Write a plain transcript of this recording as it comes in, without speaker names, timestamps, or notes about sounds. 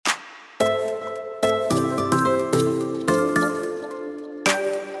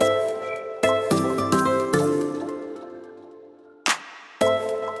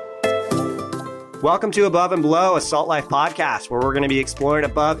Welcome to Above and Below, a Salt Life podcast, where we're going to be exploring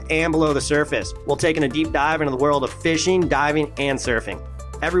above and below the surface. We'll take in a deep dive into the world of fishing, diving, and surfing.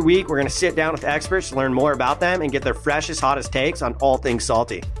 Every week, we're going to sit down with experts to learn more about them and get their freshest, hottest takes on all things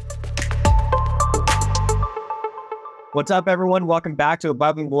salty. What's up, everyone? Welcome back to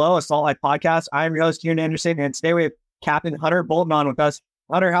Above and Below, a Salt Life podcast. I'm your host, Kieran Anderson, and today we have Captain Hunter Bolton on with us.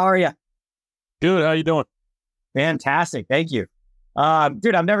 Hunter, how are you? Good. How you doing? Fantastic. Thank you.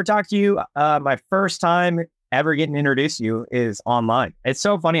 Dude, I've never talked to you. My first time ever getting introduced to you is online. It's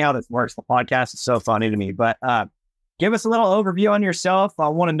so funny how this works. The podcast is so funny to me, but give us a little overview on yourself. I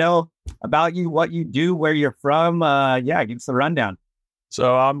want to know about you, what you do, where you're from. Give us the rundown.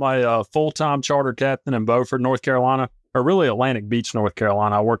 So I'm a full-time charter captain in Beaufort, North Carolina, or really Atlantic Beach, North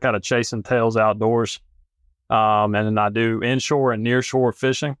Carolina. I work out of Chasing Tails Outdoors, and then I do inshore and nearshore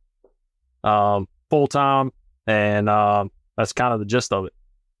fishing full-time, and that's kind of the gist of it.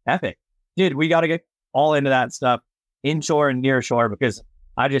 Epic. Dude, we got to get all into that stuff, inshore and nearshore, because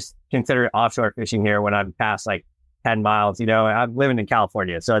I just consider it offshore fishing here when I'm past like 10 miles. You know, I'm living in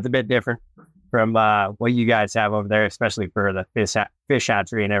California, so it's a bit different from what you guys have over there, especially for the fish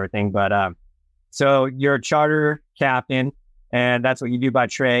hatchery and everything. But so you're a charter captain, and that's what you do by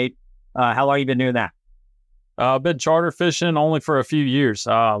trade. How long have you been doing that? I've been charter fishing only for a few years.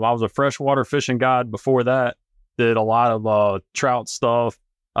 I was a freshwater fishing guide before that. Did a lot of trout stuff.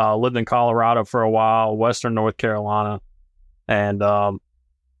 Lived in Colorado for a while, Western North Carolina, and now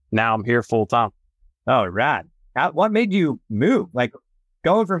I'm here full time. Oh, rad. What made you move? Like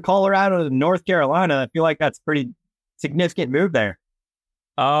going from Colorado to North Carolina, I feel like that's a pretty significant move there.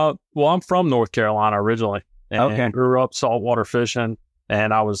 Well, I'm from North Carolina originally, and grew up saltwater fishing.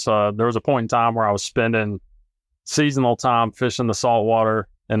 And I was there was a point in time where I was spending seasonal time fishing the saltwater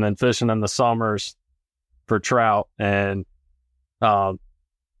and then fishing in the summers for trout, and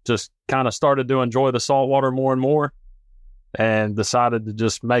just kind of started to enjoy the saltwater more and more, and decided to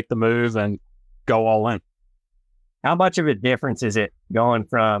just make the move and go all in. How much of a difference is it going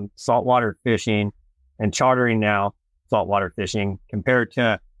from saltwater fishing and chartering now saltwater fishing compared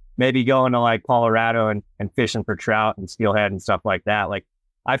to maybe going to like Colorado and fishing for trout and steelhead and stuff like that? Like,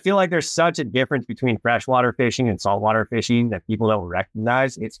 I feel like there's such a difference between freshwater fishing and saltwater fishing that people don't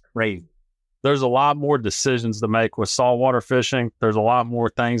recognize. It's crazy. There's a lot more decisions to make with saltwater fishing. There's a lot more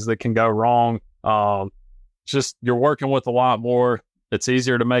things that can go wrong. Just you're working with a lot more. It's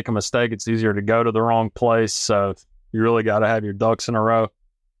easier to make a mistake. It's easier to go to the wrong place. So you really got to have your ducks in a row.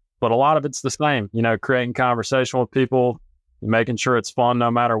 But a lot of it's the same, you know, creating conversation with people, making sure it's fun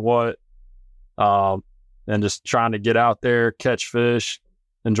no matter what, and just trying to get out there, catch fish,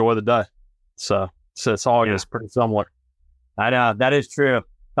 enjoy the day. So it's all just pretty similar. I know, that is true.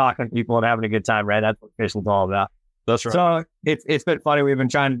 Talking to people and having a good time, right? That's what fishing's all about. That's right. So it's been funny. We've been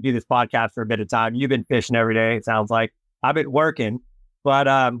trying to do this podcast for a bit of time. You've been fishing every day, it sounds like. I've been working, but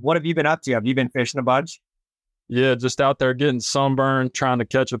what have you been up to? Have you been fishing a bunch? Yeah, just out there getting sunburned, trying to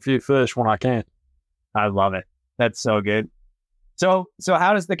catch a few fish when I can. I love it. That's so good. So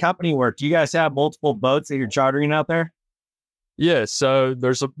how does the company work? Do you guys have multiple boats that you're chartering out there? Yeah, so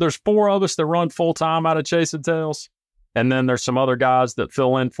there's 4 of us that run full time out of Chasing Tails. And then there's some other guys that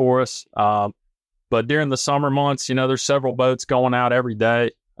fill in for us. But during the summer months, you know, there's several boats going out every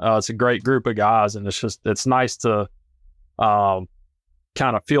day. It's a great group of guys, and it's nice to kind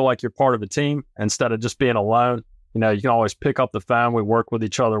of feel like you're part of a team instead of just being alone. You know, you can always pick up the phone. We work with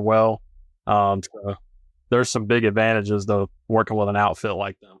each other well. So there's some big advantages to working with an outfit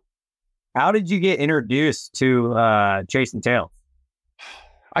like them. How did you get introduced to Chasing Tails?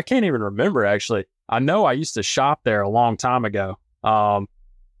 I can't even remember, actually. I know I used to shop there a long time ago.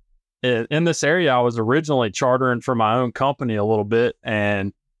 In this area, I was originally chartering for my own company a little bit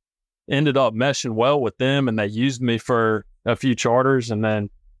and ended up meshing well with them, and they used me for a few charters, and then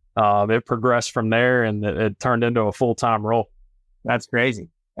it progressed from there, and it turned into a full-time role. That's crazy.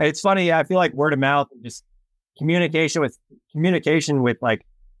 It's funny. I feel like word of mouth and just communication with like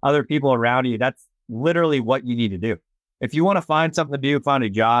other people around you. That's literally what you need to do. If you want to find something to do, find a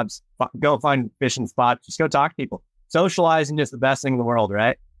job, go find a fishing spot, just go talk to people. Socializing is the best thing in the world,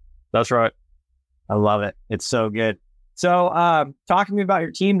 right? That's right. I love it. It's so good. So talk to me about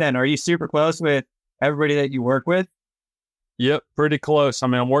your team then. Are you super close with everybody that you work with? Yep, pretty close. I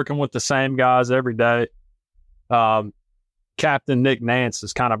mean, I'm working with the same guys every day. Captain Nick Nance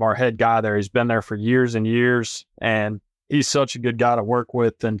is kind of our head guy there. He's been there for years and years, and he's such a good guy to work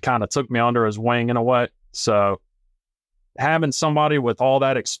with and kind of took me under his wing in a way. So having somebody with all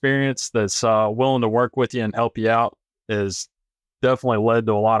that experience that's willing to work with you and help you out is definitely led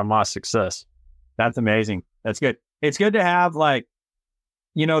to a lot of my success. That's amazing. That's good. It's good to have like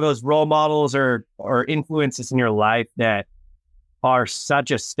those role models or influences in your life that are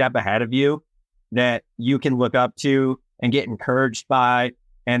such a step ahead of you that you can look up to and get encouraged by,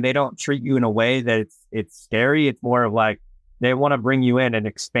 and they don't treat you in a way that it's scary. It's more of like they want to bring you in and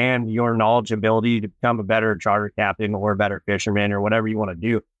expand your knowledge ability to become a better charter captain or a better fisherman or whatever you want to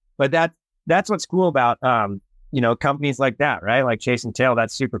do. But that's what's cool about companies like that, right? Like Chase and Tail.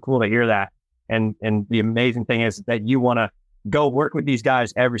 That's super cool to hear that. And the amazing thing is that you want to go work with these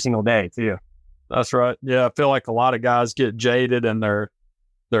guys every single day too. That's right. Yeah, I feel like a lot of guys get jaded and their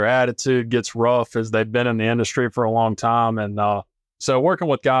attitude gets rough as they've been in the industry for a long time. And so working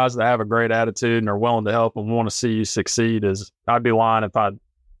with guys that have a great attitude and are willing to help and want to see you succeed I'd be lying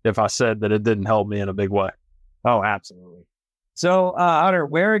if I said that it didn't help me in a big way. Oh, absolutely. So, Hunter,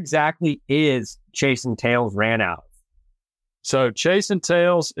 where exactly is Chase and Tails ran out? So Chase and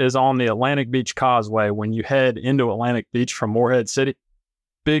Tails is on the Atlantic Beach Causeway when you head into Atlantic Beach from Morehead City.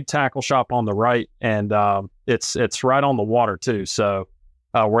 Big tackle shop on the right, and it's right on the water too. So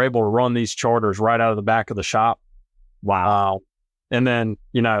we're able to run these charters right out of the back of the shop. Wow. And then,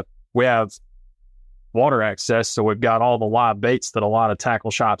 we have water access, so we've got all the live baits that a lot of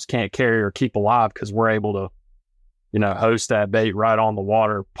tackle shops can't carry or keep alive because we're able to, host that bait right on the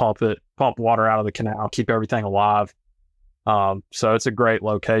water, pump water out of the canal, keep everything alive. So it's a great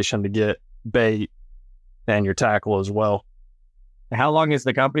location to get bait and your tackle as well. How long has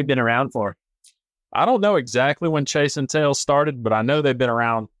the company been around for? I don't know exactly when Chase and Tails started, but I know they've been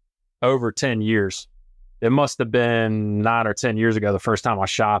around over 10 years. It must have been 9 or 10 years ago the first time I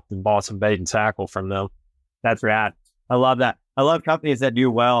shopped and bought some bait and tackle from them. That's rad. I love that. I love companies that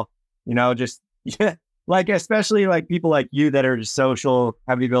do well, like especially like people like you that are just social,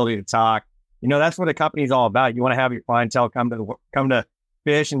 have the ability to talk. That's what a company's all about. You want to have your clientele come to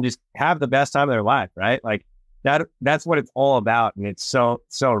fish and just have the best time of their life, right? Like that's what it's all about. And it's so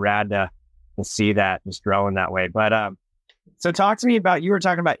rad to see that just growing that way. But, so talk to me about, you were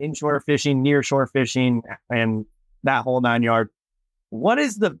talking about inshore fishing, nearshore fishing, and that whole 9 yard. What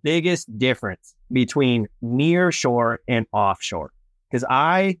is the biggest difference between nearshore and offshore? Because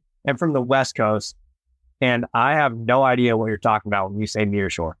I am from the West Coast and I have no idea what you're talking about when you say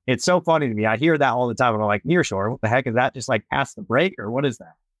nearshore. It's so funny to me. I hear that all the time and I'm like, nearshore, what the heck is that? Just like past the break, or what is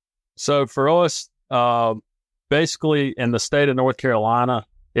that? So for us, basically in the state of North Carolina,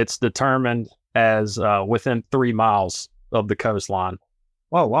 it's determined as within 3 miles of the coastline.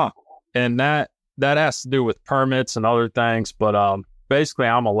 Oh, wow. And that has to do with permits and other things. But basically,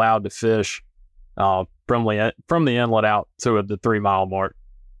 I'm allowed to fish from the inlet out to the 3 mile mark.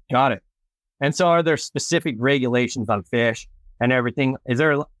 Got it. And so are there specific regulations on fish and everything? Is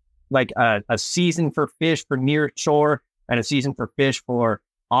there like a season for fish for near shore and a season for fish for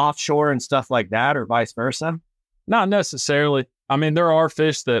offshore and stuff like that, or vice versa? Not necessarily. I mean, there are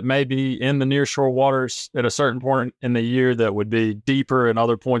fish that may be in the nearshore waters at a certain point in the year that would be deeper, and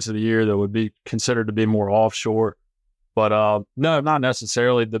other points of the year that would be considered to be more offshore. But no, not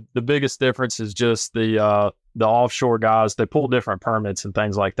necessarily. The biggest difference is just the offshore guys. They pull different permits and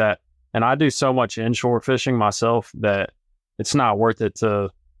things like that. And I do so much inshore fishing myself that it's not worth it to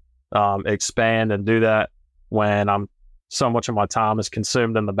expand and do that when so much of my time is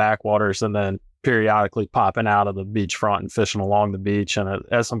consumed in the backwaters and then periodically popping out of the beachfront and fishing along the beach and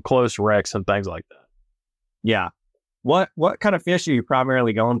at some close wrecks and things like that. Yeah. What kind of fish are you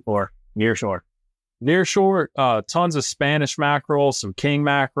primarily going for nearshore? Nearshore, tons of Spanish mackerel, some king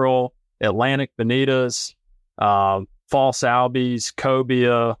mackerel, Atlantic bonitas, false albies,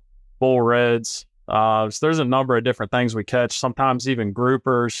 cobia, bull reds. So there's a number of different things we catch, sometimes even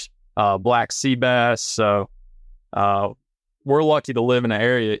groupers, black sea bass. So we're lucky to live in an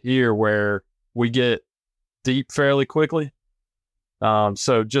area here where we get deep fairly quickly.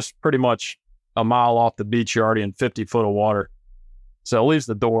 So just pretty much a mile off the beach, you're already in 50 foot of water. So it leaves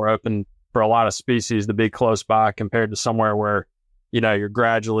the door open for a lot of species to be close by compared to somewhere where, you're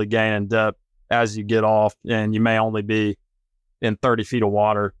gradually gaining depth as you get off, and you may only be in 30 feet of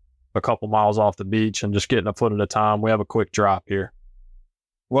water a couple miles off the beach and just getting a foot at a time. We have a quick drop here.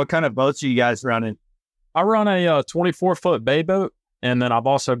 What kind of boats are you guys running? I run a 24 foot bay boat. And then I've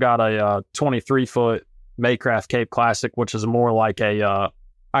also got a 23-foot Maycraft Cape Classic, which is more like I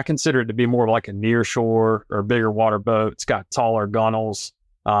consider it to be more like a nearshore or bigger water boat. It's got taller gunnels,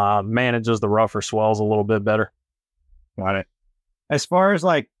 manages the rougher swells a little bit better. Got it. As far as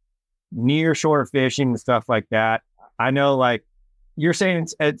like nearshore fishing and stuff like that, I know like you're saying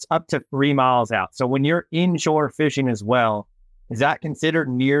it's up to 3 miles out. So when you're inshore fishing as well, is that considered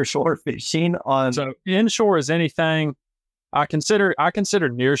nearshore fishing? So inshore is anything. I consider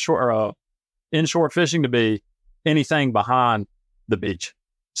nearshore or inshore fishing to be anything behind the beach.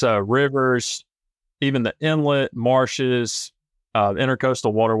 So rivers, even the inlet, marshes,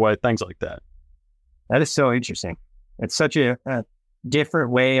 intercoastal waterway, things like that. That is so interesting. It's such a different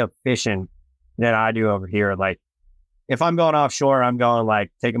way of fishing than I do over here. Like if I'm going offshore, I'm going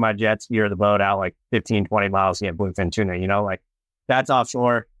like taking my jet ski or the boat out like 15, 20 miles to get bluefin tuna, like that's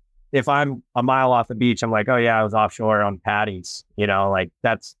offshore. If I'm a mile off the beach, I'm like, oh yeah, I was offshore on patties, like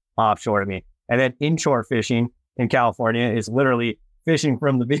that's offshore to me. And then inshore fishing in California is literally fishing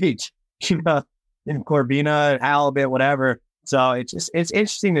from the beach, in Corbina, halibut, whatever. So it's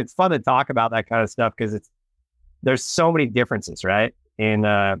interesting. It's fun to talk about that kind of stuff because there's so many differences, right? In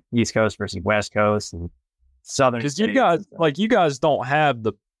East Coast versus West Coast and Southern. Because you guys don't have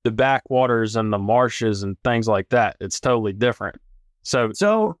the backwaters and the marshes and things like that. It's totally different.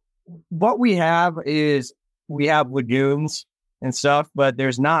 So what we have is we have lagoons and stuff, but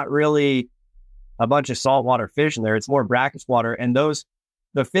there's not really a bunch of saltwater fish in there. It's more brackish water. And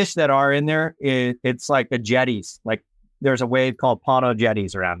the fish that are in there, it's like the jetties. Like there's a wave called Pono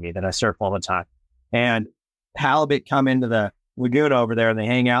jetties around me that I surf all the time. And halibut come into the lagoon over there and they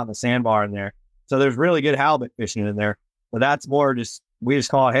hang out in the sandbar in there. So there's really good halibut fishing in there. But that's more we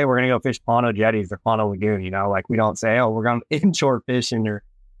just call it, hey, we're going to go fish Pono jetties or Pono lagoon, like we don't say, oh, we're going inshore fishing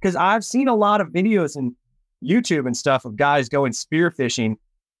because I've seen a lot of videos in YouTube and stuff of guys going spear fishing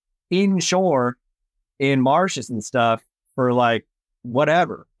inshore in marshes and stuff for like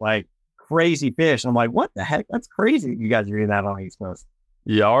whatever, like crazy fish. I'm like, what the heck? That's crazy. You guys are doing that on the East Coast.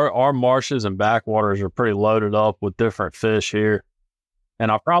 Yeah, our marshes and backwaters are pretty loaded up with different fish here.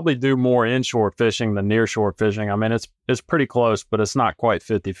 And I probably do more inshore fishing than nearshore fishing. I mean, it's pretty close, but it's not quite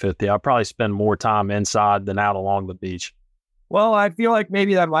 50-50. I probably spend more time inside than out along the beach. Well, I feel like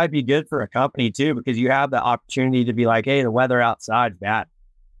maybe that might be good for a company too, because you have the opportunity to be like, hey, the weather outside's bad.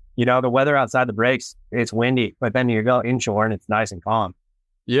 The weather outside the breaks, it's windy, but then you go inshore and it's nice and calm.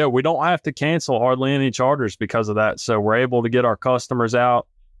 Yeah, we don't have to cancel hardly any charters because of that. So we're able to get our customers out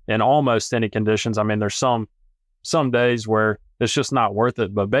in almost any conditions. I mean, there's some days where it's just not worth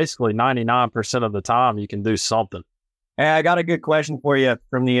it, but basically 99% of the time you can do something. Hey, I got a good question for you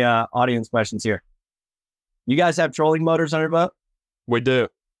from the audience questions here. You guys have trolling motors on your boat? We do.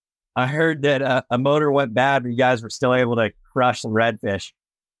 I heard that a motor went bad, but you guys were still able to crush some redfish.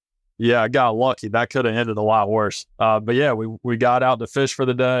 Yeah, I got lucky. That could have ended a lot worse. But yeah, we got out to fish for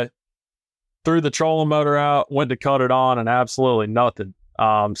the day, threw the trolling motor out, went to cut it on, and absolutely nothing.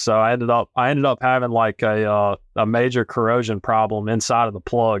 So I ended up having like a major corrosion problem inside of the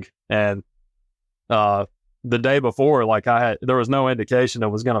plug. And the day before, like there was no indication it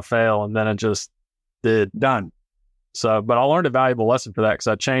was going to fail, and then it just did. Done. So, but I learned a valuable lesson for that because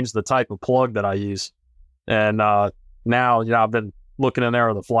I changed the type of plug that I use. And now, I've been looking in there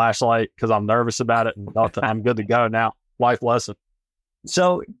with a flashlight because I'm nervous about it, and I'm good to go now. Life lesson.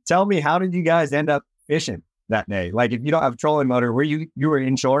 So tell me, how did you guys end up fishing that day? Like, if you don't have a trolling motor, you were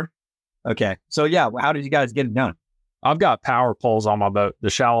inshore? Okay. So yeah, how did you guys get it done? I've got power poles on my boat,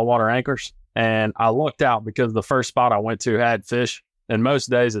 the shallow water anchors. And I looked out because the first spot I went to had fish, and most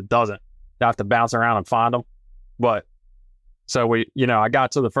days it doesn't. You have to bounce around and find them. But so I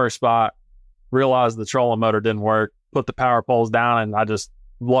got to the first spot, realized the trolling motor didn't work, put the power poles down, and I just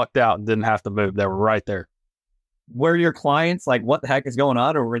lucked out and didn't have to move. They were right there. Were your clients like, what the heck is going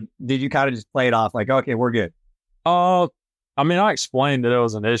on? Or did you kind of just play it off like, okay, we're good? I mean, I explained that it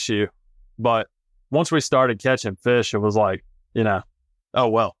was an issue, but once we started catching fish, it was like, oh,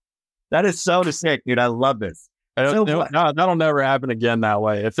 well. That is so sick, dude. I love this. No, that'll never happen again that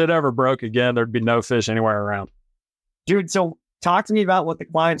way. If it ever broke again, there'd be no fish anywhere around. Dude, so talk to me about what the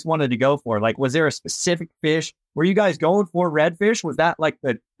clients wanted to go for. Like, was there a specific fish? Were you guys going for redfish? Was that like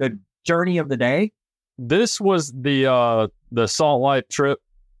the journey of the day? This was the Salt Life trip,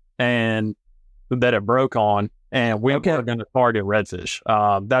 and that it broke on, and we were going to target redfish.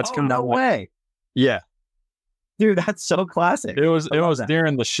 That's no way. Yeah, dude, that's so classic. It was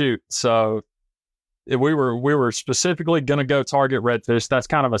during the shoot, so we were specifically going to go target redfish. That's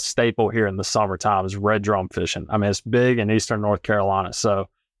kind of a staple here in the summertime is red drum fishing. I mean, it's big in eastern North Carolina, so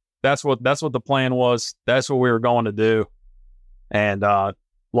that's what the plan was. That's what we were going to do, and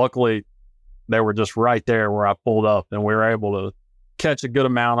luckily they were just right there where I pulled up, and we were able to catch a good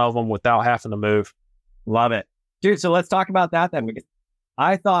amount of them without having to move. Love it, dude. So let's talk about that then, because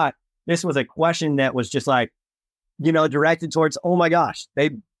I thought this was a question that was just like, directed towards, oh my gosh,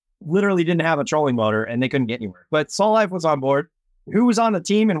 they literally didn't have a trolling motor and they couldn't get anywhere. But Salt Life was on board. Who was on the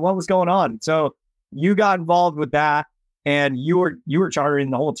team and what was going on? So you got involved with that, and you were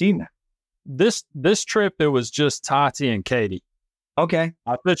chartering the whole team now. This trip, it was just Tati and Katie. Okay.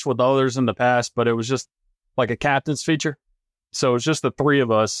 I fished with others in the past, but it was just like a captain's feature. So it's just the three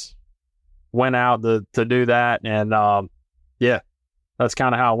of us went out to do that. And yeah, that's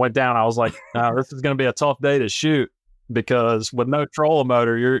kind of how it went down. I was like, this is going to be a tough day to shoot because with no trolling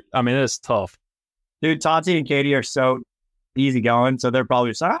motor, it's tough. Dude, Tati and Katie are so easygoing. So they're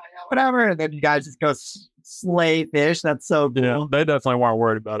probably just like, oh, yeah, whatever. And then you guys just go slay fish. That's so cool. Yeah, they definitely weren't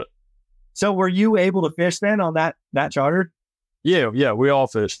worried about it. So were you able to fish then on that charter? Yeah, we all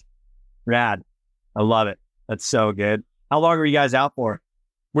fished. Rad. I love it. That's so good. How long were you guys out for?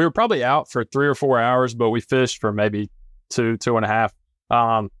 We were probably out for 3 or 4 hours, but we fished for maybe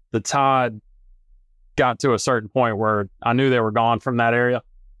 2.5. The tide got to a certain point where I knew they were gone from that area.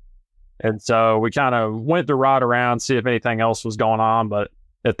 And so we kind of went to ride around, see if anything else was going on. But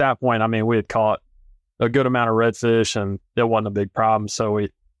at that point, we had caught a good amount of redfish and it wasn't a big problem. So we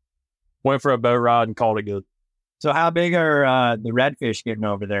went for a boat ride and called it good. So how big are the redfish getting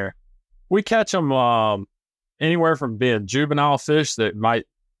over there? We catch them anywhere from being juvenile fish that might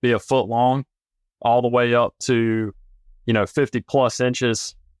be a foot long all the way up to, 50 plus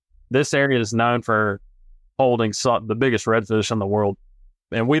inches. This area is known for holding the biggest redfish in the world.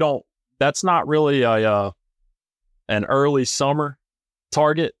 And that's not really an early summer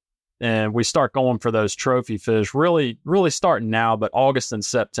target. And we start going for those trophy fish really, really starting now. But August and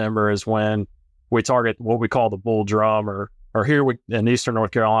September is when we target what we call the bull drum, or here in Eastern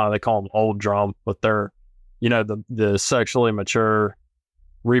North Carolina, they call them old drum, but they're, the sexually mature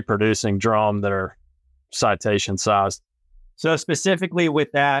reproducing drum that are citation sized. So specifically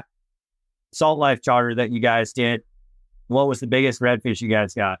with that Salt Life charter that you guys did, what was the biggest redfish you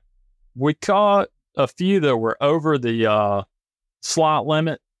guys got? We caught a few that were over the slot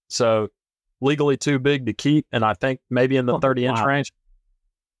limit, so legally too big to keep, and I think maybe in the 30-inch range.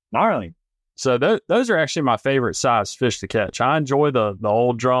 Gnarly. So those are actually my favorite size fish to catch. I enjoy the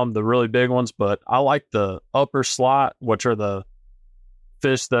old drum, the really big ones, but I like the upper slot, which are the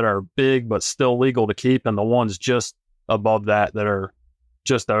fish that are big but still legal to keep, and the ones just above that are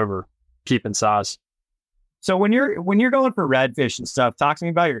just over keeping size. So when you're going for redfish and stuff, talk to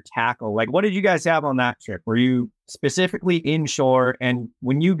me about your tackle. Like, what did you guys have on that trip? Were you specifically inshore? And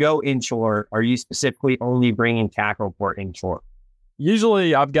when you go inshore, are you specifically only bringing tackle for inshore?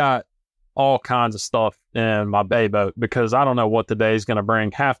 Usually I've got all kinds of stuff in my bay boat because I don't know what the day is going to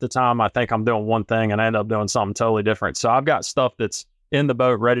bring. Half the time I think I'm doing one thing and I end up doing something totally different. So I've got stuff that's in the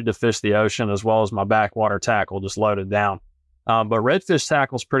boat ready to fish the ocean, as well as my backwater tackle just loaded down. But redfish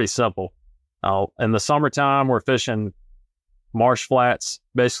tackle is pretty simple. In the summertime, we're fishing marsh flats,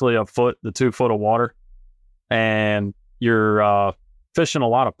 basically a foot to 2 foot of water. And you're fishing a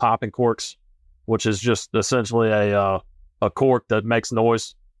lot of popping corks, which is just essentially a cork that makes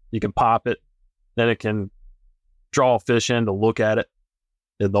noise. You can pop it, then it can draw a fish in to look at it.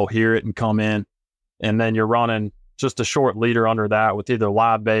 And they'll hear it and come in. And then you're running just a short leader under that with either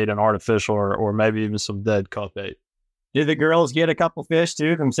live bait and artificial or maybe even some dead cut bait. Did the girls get a couple fish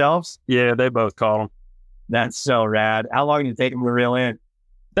too themselves? Yeah, they both caught them. That's so rad. How long did it take them to reel in?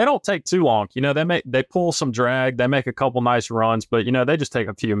 They don't take too long. They pull some drag. They make a couple nice runs, but they just take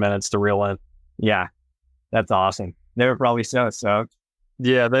a few minutes to reel in. Yeah, that's awesome. They were probably so stoked.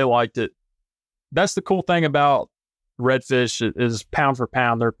 Yeah, they liked it. That's the cool thing about redfish is pound for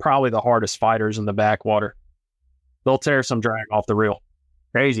pound, they're probably the hardest fighters in the backwater. They'll tear some drag off the reel.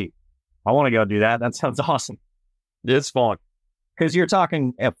 Crazy. I want to go do that. That sounds awesome. It's fun. Because you're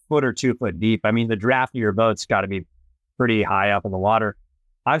talking a foot or 2 foot deep. I mean, the draft of your boat's got to be pretty high up in the water.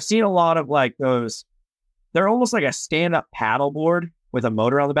 I've seen a lot of like those, they're almost like a stand-up paddle board with a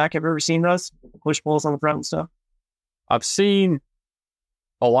motor on the back. Have you ever seen those? Push poles on the front and stuff? I've seen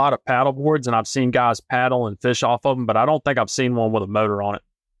a lot of paddle boards and I've seen guys paddle and fish off of them, but I don't think I've seen one with a motor on it.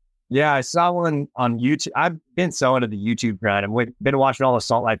 Yeah, I saw one on YouTube. I've been so into the YouTube grind. I've been watching all the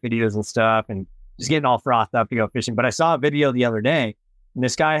Salt Life videos and stuff and just getting all frothed up to go fishing. But I saw a video the other day and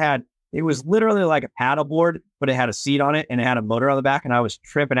this guy it was literally like a paddle board, but it had a seat on it and it had a motor on the back and I was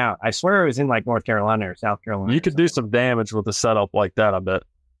tripping out. I swear it was in like North Carolina or South Carolina. You could do some damage with a setup like that, I bet.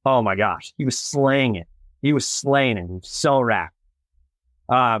 Oh my gosh. He was slaying it. He was slaying it. He was so racked.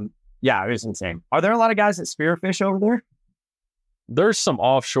 Yeah, it was insane. Are there a lot of guys that spearfish over there? There's some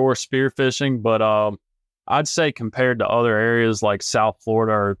offshore spearfishing, but I'd say compared to other areas like South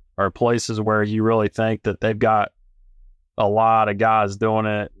Florida or places where you really think that they've got a lot of guys doing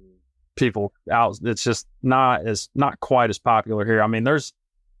it, people out, it's just not quite as popular here. I mean, there's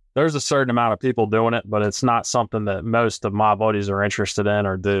a certain amount of people doing it, but it's not something that most of my buddies are interested in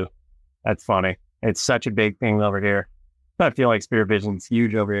or do. That's funny. It's such a big thing over here. I feel like spearfishing's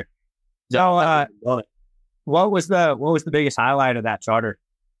huge over here. So, what was the biggest highlight of that charter?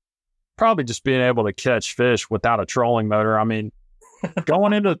 probably just being able to catch fish without a trolling motor. I mean,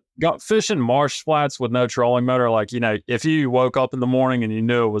 fishing marsh flats with no trolling motor, like, if you woke up in the morning and you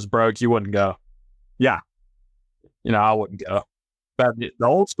knew it was broke, you wouldn't go. Yeah. I wouldn't go. But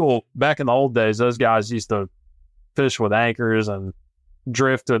back in the old days, those guys used to fish with anchors and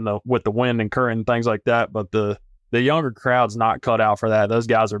drift with the wind and current and things like that. But the younger crowd's not cut out for that. Those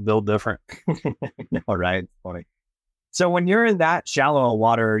guys are built different. All right. Funny. So when you're in that shallow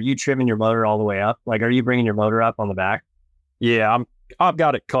water, are you trimming your motor all the way up? Like, are you bringing your motor up on the back? Yeah, I've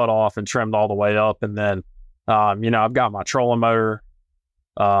got it cut off and trimmed all the way up. And then, I've got my trolling motor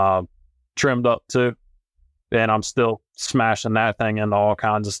trimmed up too. And I'm still smashing that thing into all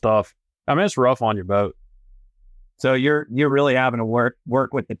kinds of stuff. I mean, it's rough on your boat. So you're really having to work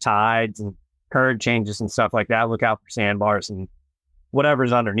with the tides and current changes and stuff like that. Look out for sandbars and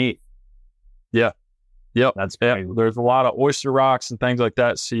whatever's underneath. Yeah. Yep. That's great. Yeah. There's a lot of oyster rocks and things like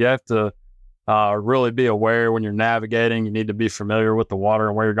that. So you have to really be aware when you're navigating. You need to be familiar with the water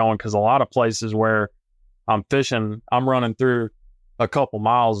and where you're going, because a lot of places where I'm fishing, I'm running through a couple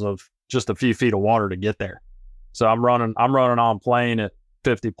miles of just a few feet of water to get there. So I'm running on plane at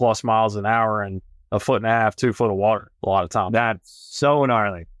 50 plus miles an hour and 1.5 feet, 2 foot of water a lot of times. That's so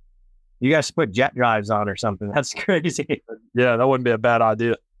gnarly. You guys should put jet drives on or something. That's crazy. Yeah, that wouldn't be a bad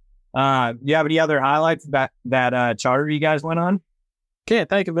idea. Do you have any other highlights that charter you guys went on? Can't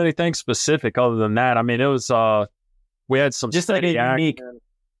think of anything specific other than that. I mean, it was we had some just like a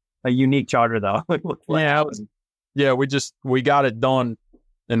unique charter though. We got it done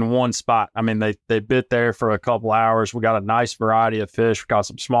in one spot. I mean, they bit there for a couple hours. We got a nice variety of fish. We got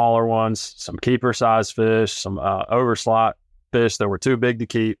some smaller ones, some keeper size fish, some overslot fish that were too big to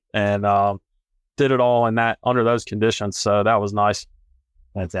keep, and did it all under those conditions. So that was nice.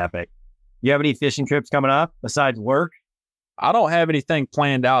 That's epic. You have any fishing trips coming up besides work? I don't have anything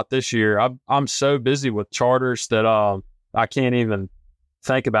planned out this year. I'm so busy with charters that I can't even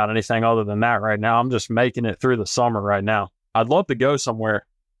think about anything other than that right now. I'm just making it through the summer right now. I'd love to go somewhere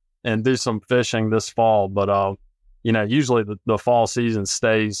and do some fishing this fall, but usually the fall season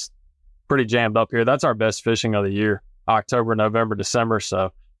stays pretty jammed up here. That's our best fishing of the year, October, November, December.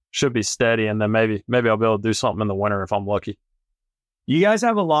 So should be steady, and then maybe I'll be able to do something in the winter if I'm lucky. You guys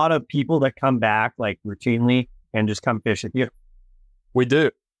have a lot of people that come back like routinely and just come fish with you. We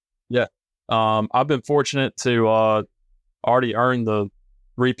do. Yeah. I've been fortunate to already earn the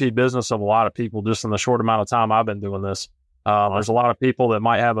repeat business of a lot of people just in the short amount of time I've been doing this. There's a lot of people that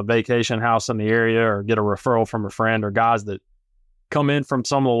might have a vacation house in the area or get a referral from a friend, or guys that come in from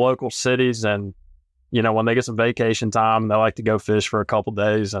some of the local cities, and when they get some vacation time, they like to go fish for a couple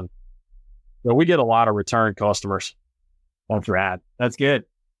days, and we get a lot of return customers. That's rad. That's good.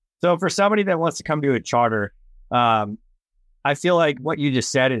 So for somebody that wants to come to a charter, I feel like what you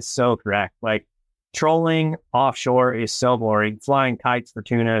just said is so correct. Like, trolling offshore is so boring. Flying kites for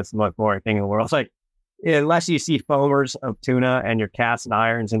tuna is the most boring thing in the world. It's like, unless you see foamers of tuna and your casts and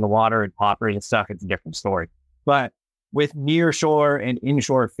irons in the water and poppers and stuff, it's a different story. But with near shore and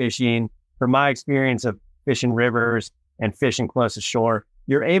inshore fishing, from my experience of fishing rivers and fishing close to shore,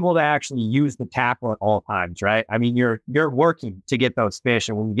 you're able to actually use the tackle at all times, right? I mean, you're working to get those fish,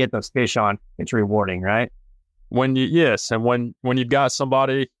 and when you get those fish on, it's rewarding, right? When you've got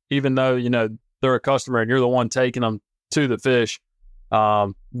somebody, even though they're a customer and you're the one taking them to the fish,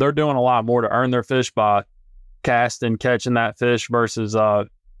 they're doing a lot more to earn their fish by casting, catching that fish versus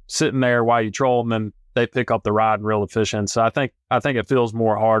sitting there while you troll them and they pick up the rod and reel the fish in. So I think it feels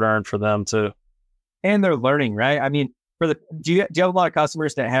more hard earned for them too. And they're learning, right? I mean, do you have a lot of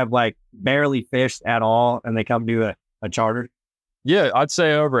customers that have like barely fished at all and they come to a charter? Yeah, I'd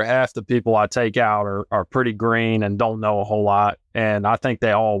say over half the people I take out are pretty green and don't know a whole lot. And I think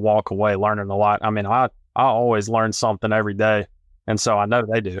they all walk away learning a lot. I mean, I always learn something every day. And so I know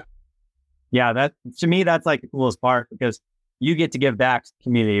they do. Yeah, to me, that's like the coolest part, because you get to give back to the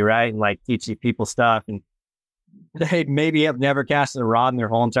community, right? And like teach people stuff. And they maybe have never casted a rod in their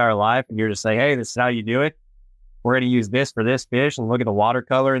whole entire life. And you're just saying, hey, this is how you do it. We're going to use this for this fish, and look at the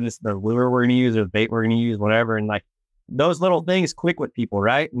watercolor. This is the lure we're going to use, or the bait we're going to use, whatever. And like, those little things click with people,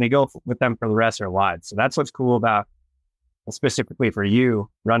 right? And they go with them for the rest of their lives. So that's what's cool about, specifically for you,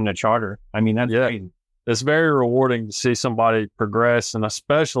 running a charter. I mean, that's crazy. It's very rewarding to see somebody progress, and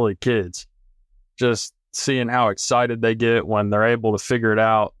especially kids, just seeing how excited they get when they're able to figure it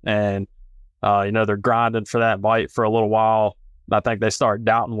out. And, they're grinding for that bite for a little while. I think they start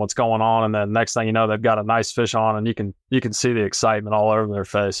doubting what's going on. And then next thing you know, they've got a nice fish on, and you can see the excitement all over their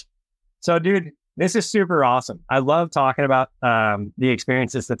face. So, dude, this is super awesome. I love talking about the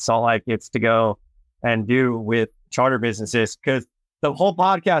experiences that Salt Life gets to go and do with charter businesses, because the whole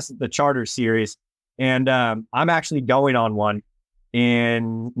podcast is the charter series. And I'm actually going on one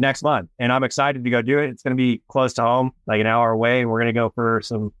in next month. And I'm excited to go do it. It's going to be close to home, like an hour away. And we're going to go for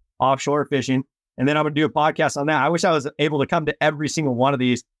some offshore fishing. And then I'm going to do a podcast on that. I wish I was able to come to every single one of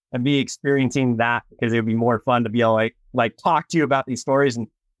these and be experiencing that, because it would be more fun to be able to like talk to you about these stories and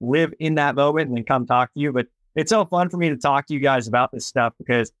live in that moment and then come talk to you. But it's so fun for me to talk to you guys about this stuff,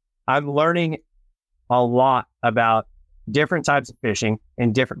 because I'm learning a lot about different types of fishing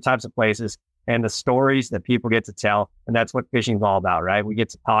in different types of places and the stories that people get to tell. And that's what fishing is all about, right? We get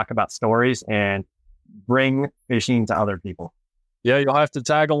to talk about stories and bring fishing to other people. Yeah, you'll have to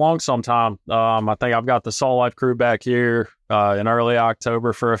tag along sometime. I think I've got the Salt Life crew back here in early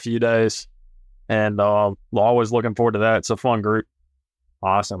October for a few days. And always looking forward to that. It's a fun group.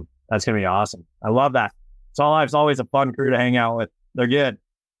 Awesome. That's going to be awesome. I love that. Salt Life's always a fun crew to hang out with. They're good.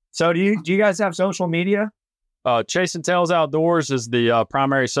 So do you guys have social media? Chasing Tails Outdoors is the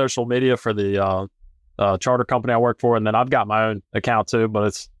primary social media for the charter company I work for. And then I've got my own account too, but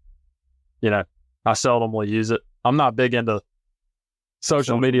it's, I seldomly use it. I'm not big into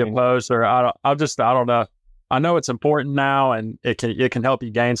social media posts, or I don't know. I know it's important now and it can help you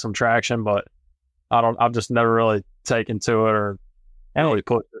gain some traction, but I've just never really taken to it or really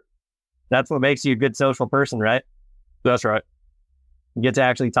pushed it. That's what makes you a good social person, right? That's right. You get to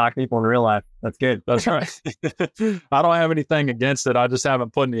actually talk to people in real life. That's good. That's right. I don't have anything against it. I just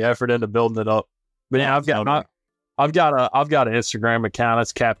haven't put any effort into building it up. But yeah, I've got an Instagram account.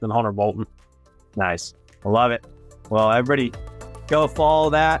 It's Captain Hunter Bolton. Nice. I love it. Well, everybody go follow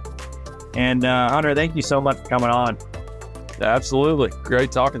that. And Hunter, thank you so much for coming on. Absolutely.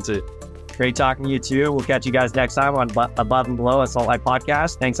 Great talking to you. Great talking to you too. We'll catch you guys next time on Above and Below, a Salt Life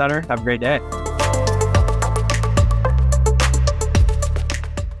podcast. Thanks, Hunter. Have a great day.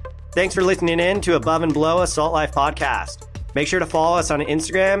 Thanks for listening in to Above and Below, a Salt Life podcast. Make sure to follow us on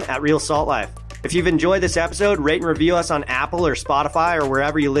Instagram at Real Salt Life. If you've enjoyed this episode, rate and review us on Apple or Spotify or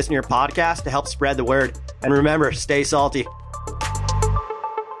wherever you listen to your podcast to help spread the word. And remember, stay salty.